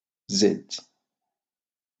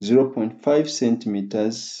 0.5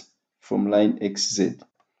 centimeters from line XZ.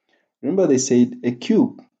 Remember they said a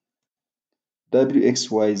cube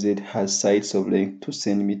WXYZ has sides of length 2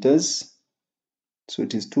 centimeters. So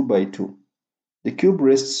it is 2 by 2. The cube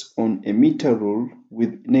rests on a meter rule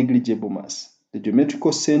with negligible mass. The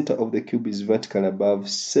geometrical center of the cube is vertical above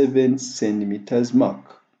 7 centimeters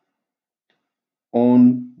mark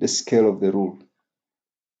on the scale of the rule.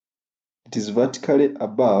 It is vertically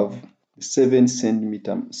above the 70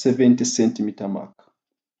 centimeter mark.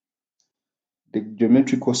 The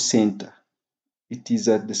geometrical center, it is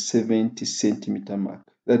at the 70 centimeter mark.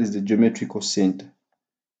 That is the geometrical center.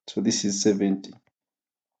 So this is 70.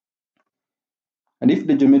 And if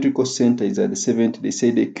the geometrical center is at the 70, they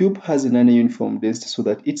say the cube has an uniform density so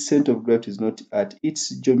that its center of gravity is not at its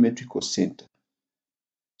geometrical center.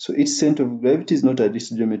 So its center of gravity is not at its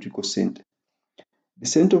geometrical center. The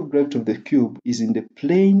center of gravity of the cube is in the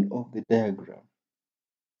plane of the diagram.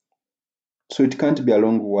 So it can't be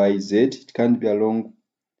along YZ, it can't be along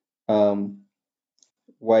YX,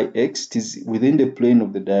 it is within the plane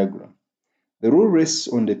of the diagram. The rule rests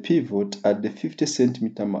on the pivot at the 50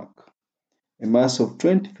 centimeter mark. A mass of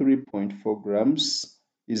 23.4 grams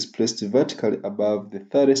is placed vertically above the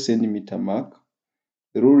 30 centimeter mark.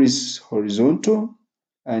 The rule is horizontal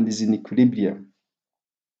and is in equilibrium.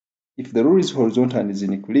 If the rule is horizontal and is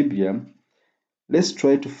in equilibrium, let's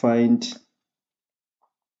try to find,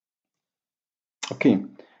 okay,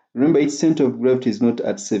 remember its center of gravity is not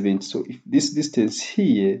at 70. So if this distance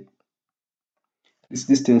here is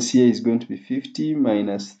going to be 50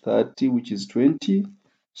 minus 30, which is 20.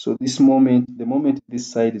 So this moment, the moment this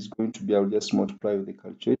side is going to be, I'll just multiply with the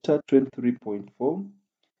calculator, 23.4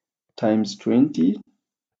 times 20.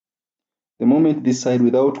 The moment this side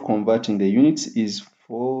without converting the units is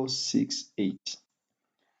 468.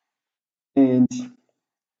 And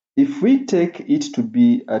if we take it to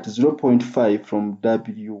be at 0.5 from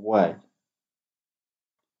WY,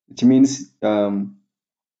 it means if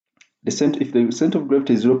the center of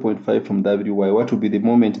gravity is 0.5 from WY, what will be the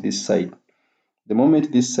moment this side? The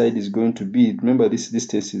moment this side is going to be, remember this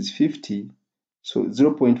distance is 50, so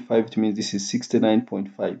 0.5 means this is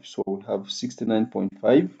 69.5. So we have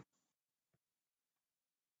 69.5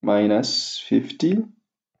 minus 50,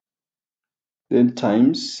 then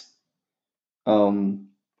times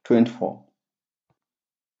 24.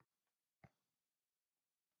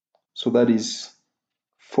 So that is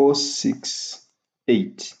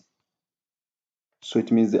 468. So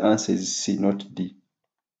it means the answer is C, not D.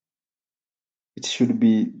 It should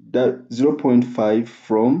be that 0.5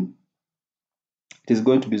 from, it is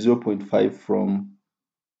going to be 0.5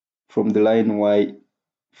 from the line Y,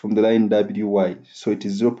 from the line WY. So it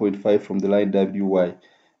is 0.5 from the line WY,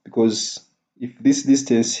 because if this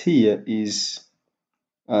distance here is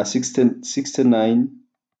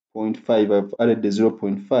 69.5, I've added the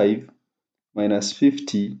 0.5 minus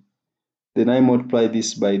 50, then I multiply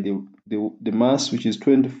this by the mass, which is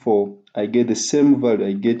 24. I get the same value.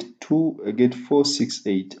 I get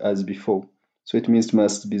 468 as before. So it means it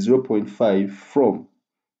must be 0.5 from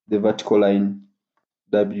the vertical line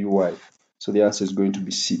WY. So the answer is going to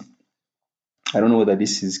be C. I don't know whether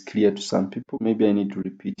this is clear to some people. Maybe I need to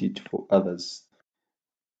repeat it for others.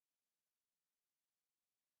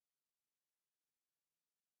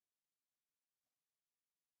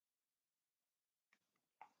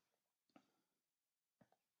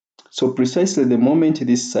 So precisely the moment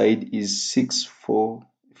this side is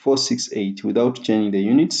 468 without changing the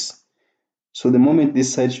units. So the moment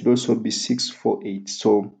this side should also be 648.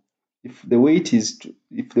 So if the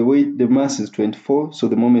mass is 24, so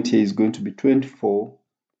the moment here is going to be 24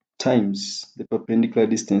 times the perpendicular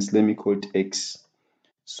distance, let me call it x.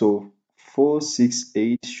 So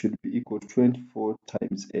 468 should be equal to 24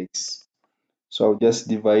 times x. So I'll just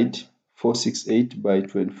divide 468 by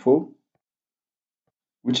 24,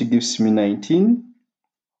 which gives me 19.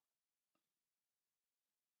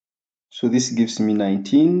 So this gives me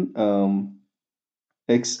 19,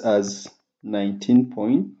 x as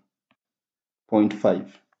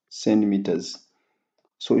 19.5 centimeters.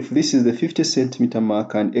 So if this is the 50 centimeter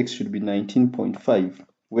mark and x should be 19.5,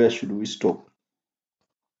 where should we stop?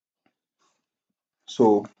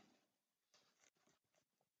 So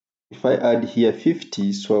If I add here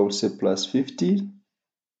 50, so I will say plus 50,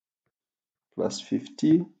 plus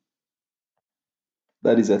 50,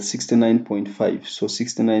 that is at 69.5. So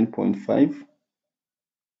 69.5,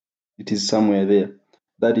 it is somewhere there.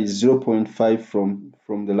 That is 0.5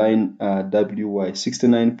 from the line WY,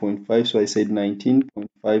 69.5. So I said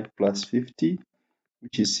 19.5 plus 50,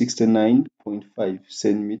 which is 69.5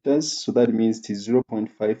 centimeters. So that means it is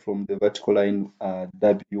 0.5 from the vertical line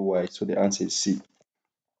WY. So the answer is C.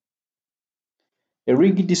 A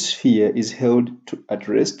rigged sphere is held at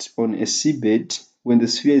rest on a seabed. When the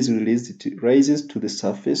sphere is released, it rises to the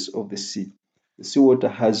surface of the sea. The seawater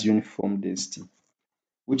has uniform density.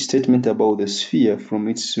 Which statement about the sphere from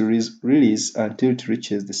its release until it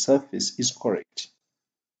reaches the surface is correct?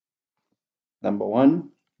 Number 1,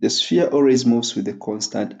 the sphere always moves with a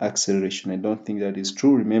constant acceleration. I don't think that is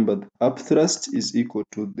true. Remember, the upthrust is equal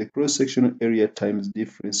to the cross-sectional area times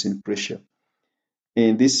difference in pressure.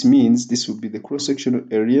 And this means this will be the cross-sectional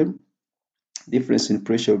area. Difference in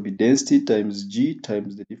pressure will be density times G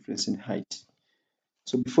times the difference in height.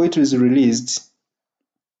 So before it is released,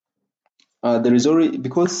 there is already,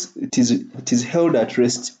 because it is held at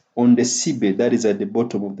rest on the seabed, that is at the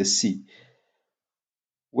bottom of the sea.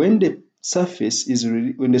 When the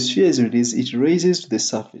sphere is released, it raises to the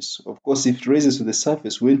surface. Of course, if it raises to the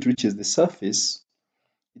surface, when it reaches the surface,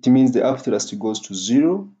 it means the upthrust goes to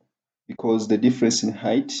 0, because the difference in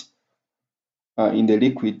height in the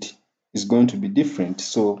liquid is going to be different.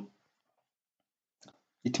 So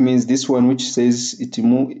it means this one, which says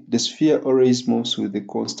the sphere always moves with a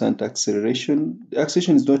constant acceleration. The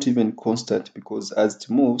acceleration is not even constant, because as it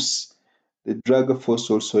moves, the drag force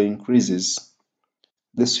also increases.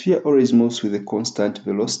 The sphere always moves with a constant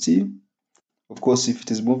velocity. Of course, if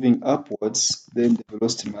it is moving upwards, then the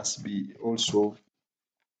velocity must be also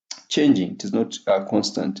changing. It is not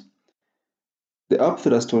constant. The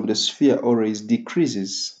upthrust on the sphere always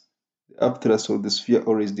decreases. The upthrust of the sphere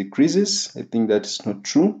always decreases. I think that is not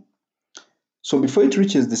true. So before it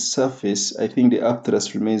reaches the surface, I think the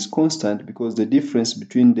upthrust remains constant, because the difference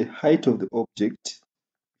between the height of the object,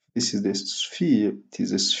 this is the sphere, it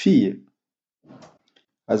is a sphere.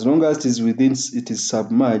 As long as it is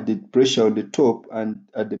submerged, the pressure on the top and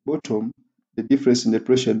at the bottom, the difference in the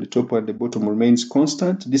pressure on the top and the bottom remains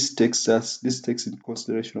constant. This takes in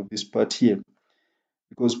consideration of this part here,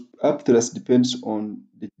 because upthrust depends on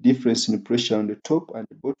the difference in pressure on the top and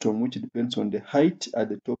the bottom, which depends on the height at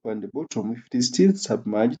the top and the bottom. If it is still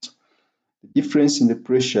submerged, the difference in the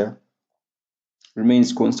pressure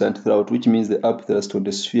remains constant throughout, which means the upthrust on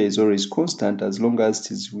the sphere is always constant as long as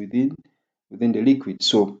it is within the liquid.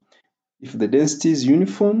 So if the density is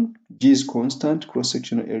uniform, G is constant,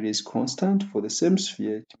 cross-sectional area is constant for the same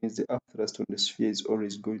sphere, it means the upthrust on the sphere is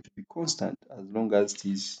always going to be constant as long as it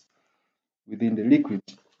is within the liquid.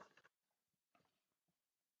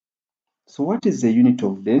 So what is the unit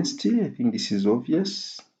of density? I think this is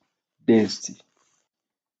obvious. Density.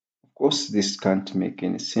 Of course, this can't make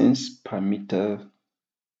any sense. Per meter,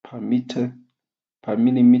 per millimeter,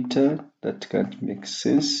 that can't make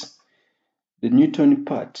sense. The Newton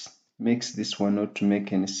part makes this one not to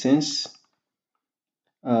make any sense.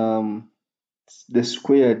 The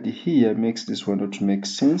squared here makes this one not to make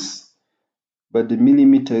sense. But the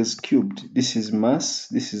millimeters cubed, this is mass,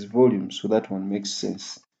 this is volume, so that one makes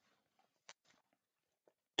sense.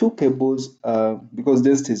 Two cables are, because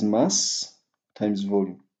density is mass times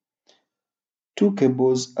volume. Two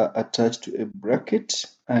cables are attached to a bracket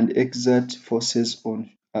and exert forces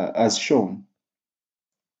on as shown.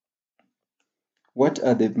 What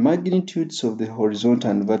are the magnitudes of the horizontal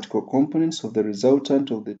and vertical components of the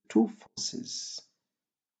resultant of the two forces?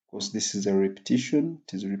 Of course, this is a repetition,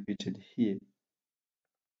 it is repeated here.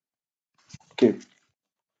 Okay.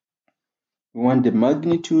 We want the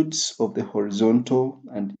magnitudes of the horizontal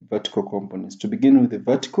and vertical components. To begin with the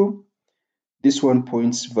vertical, this one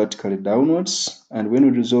points vertically downwards, and when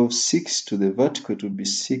we resolve 6 to the vertical, it will be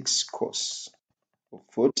 6 cos of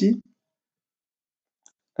 40.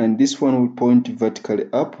 And this one will point vertically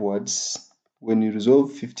upwards. When you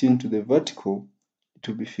resolve 15 to the vertical, it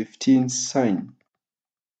will be 15 sine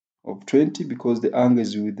of 20, because the angle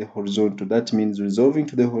is with the horizontal. That means resolving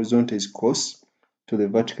to the horizontal is cos, to the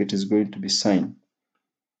vertical it is going to be sine.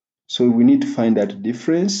 So we need to find that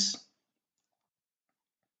difference.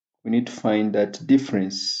 We need to find that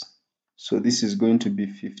difference. So this is going to be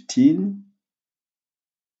 15.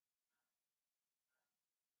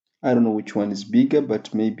 I don't know which one is bigger,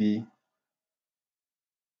 but maybe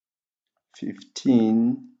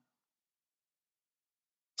 15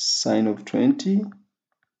 sine of 20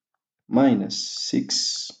 minus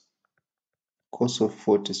 6 cos of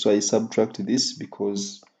 40. So I subtract this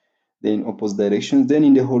because they're in opposite directions. Then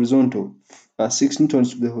in the horizontal, 6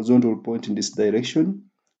 newtons to the horizontal will point in this direction,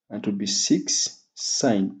 and to be 6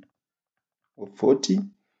 sine of 40.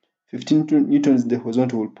 15 newtons in the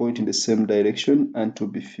horizontal will point in the same direction, and to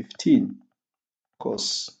be 15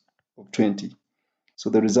 cos of 20. So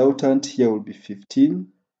the resultant here will be 15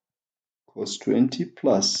 cos 20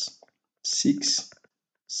 plus 6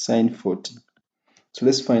 sine 40. So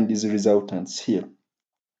let's find these resultants here.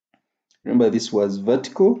 Remember, this was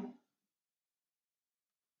vertical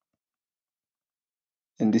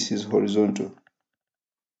and this is horizontal.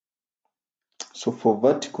 So for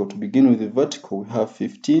vertical, to begin with the vertical, we have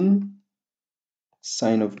 15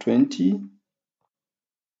 sine of 20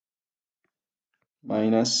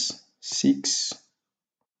 minus 6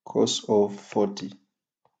 cos of 40.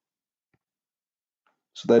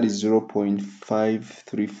 So that is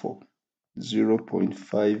 0.534.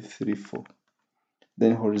 0.534.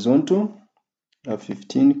 Then horizontal, we have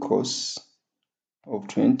 15 cos of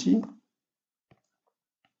 20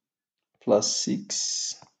 plus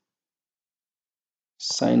 6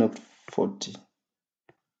 sine of 40.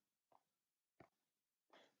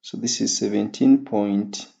 So this is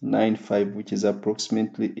 17.95, which is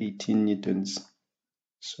approximately 18 newtons.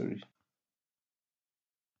 Sorry.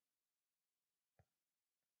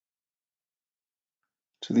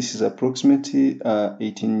 So this is approximately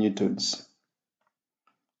 18 newtons.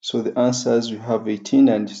 So the answers, we have 18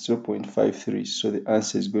 and 0.53. So the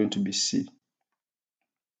answer is going to be C.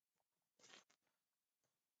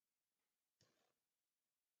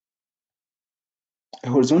 A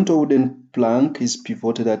horizontal wooden plank is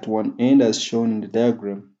pivoted at one end as shown in the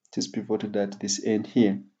diagram. It is pivoted at this end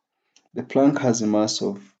here. The plank has a mass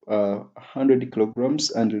of 100 kilograms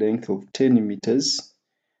and length of 10 meters.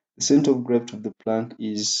 The center of gravity of the plank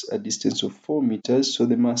is a distance of 4 meters, so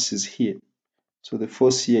the mass is here. So the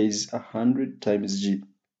force here is 100 times G,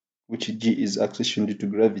 which G is acceleration due to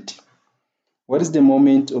gravity. What is the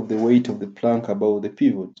moment of the weight of the plank above the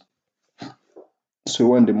pivot? So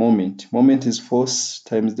we want the moment. Moment is force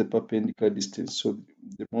times the perpendicular distance. So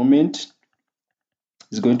the moment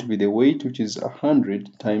is going to be the weight, which is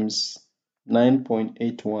 100 times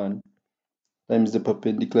 9.81 times the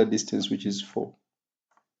perpendicular distance, which is 4.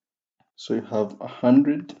 So you have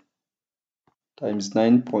 100 times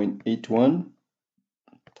 9.81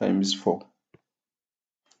 times 4.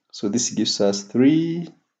 So this gives us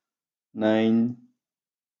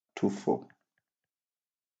 3924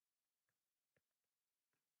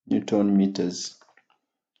 Newton meters.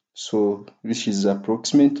 So this is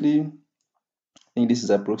approximately, I think this is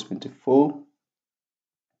approximately 4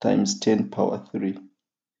 times 10 power 3,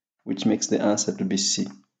 which makes the answer to be C.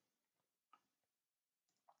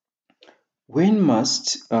 When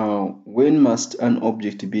must an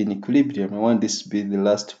object be in equilibrium? I want this to be the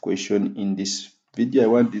last question in this video. I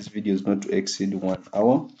want these videos not to exceed 1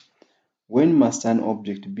 hour. When must an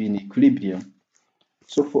object be in equilibrium?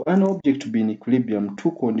 So for an object to be in equilibrium,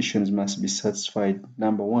 two conditions must be satisfied.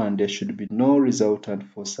 Number one, there should be no resultant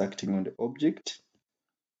force acting on the object.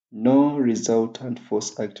 No resultant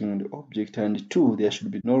force acting on the object. And two, there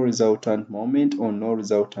should be no resultant moment or no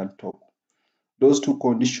resultant torque. Those two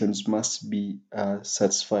conditions must be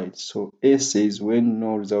satisfied. So A says when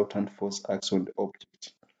no resultant force acts on the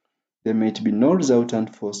object. There might be no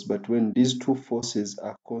resultant force, but when these two forces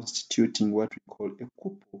are constituting what we call a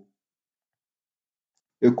couple.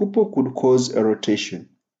 A couple could cause a rotation.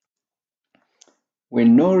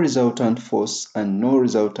 When no resultant force and no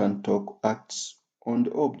resultant torque acts on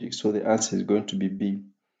the object, so the answer is going to be B.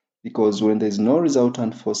 Because when there is no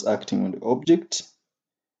resultant force acting on the object,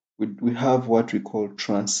 we have what we call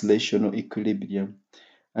translational equilibrium.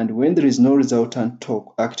 And when there is no resultant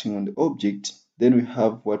torque acting on the object, then we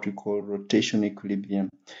have what we call rotational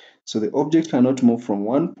equilibrium. So the object cannot move from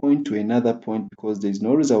one point to another point because there is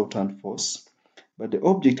no resultant force, but the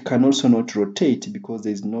object can also not rotate because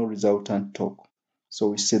there is no resultant torque. So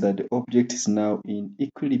we say that the object is now in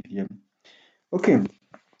equilibrium. Okay,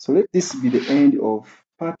 so let this be the end of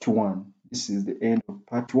part 1. This is the end of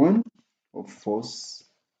part 1 of force,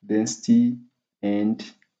 density, and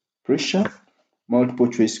pressure. Multiple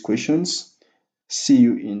choice questions. See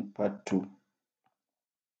you in part 2.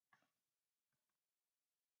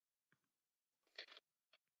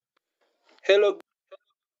 Hello.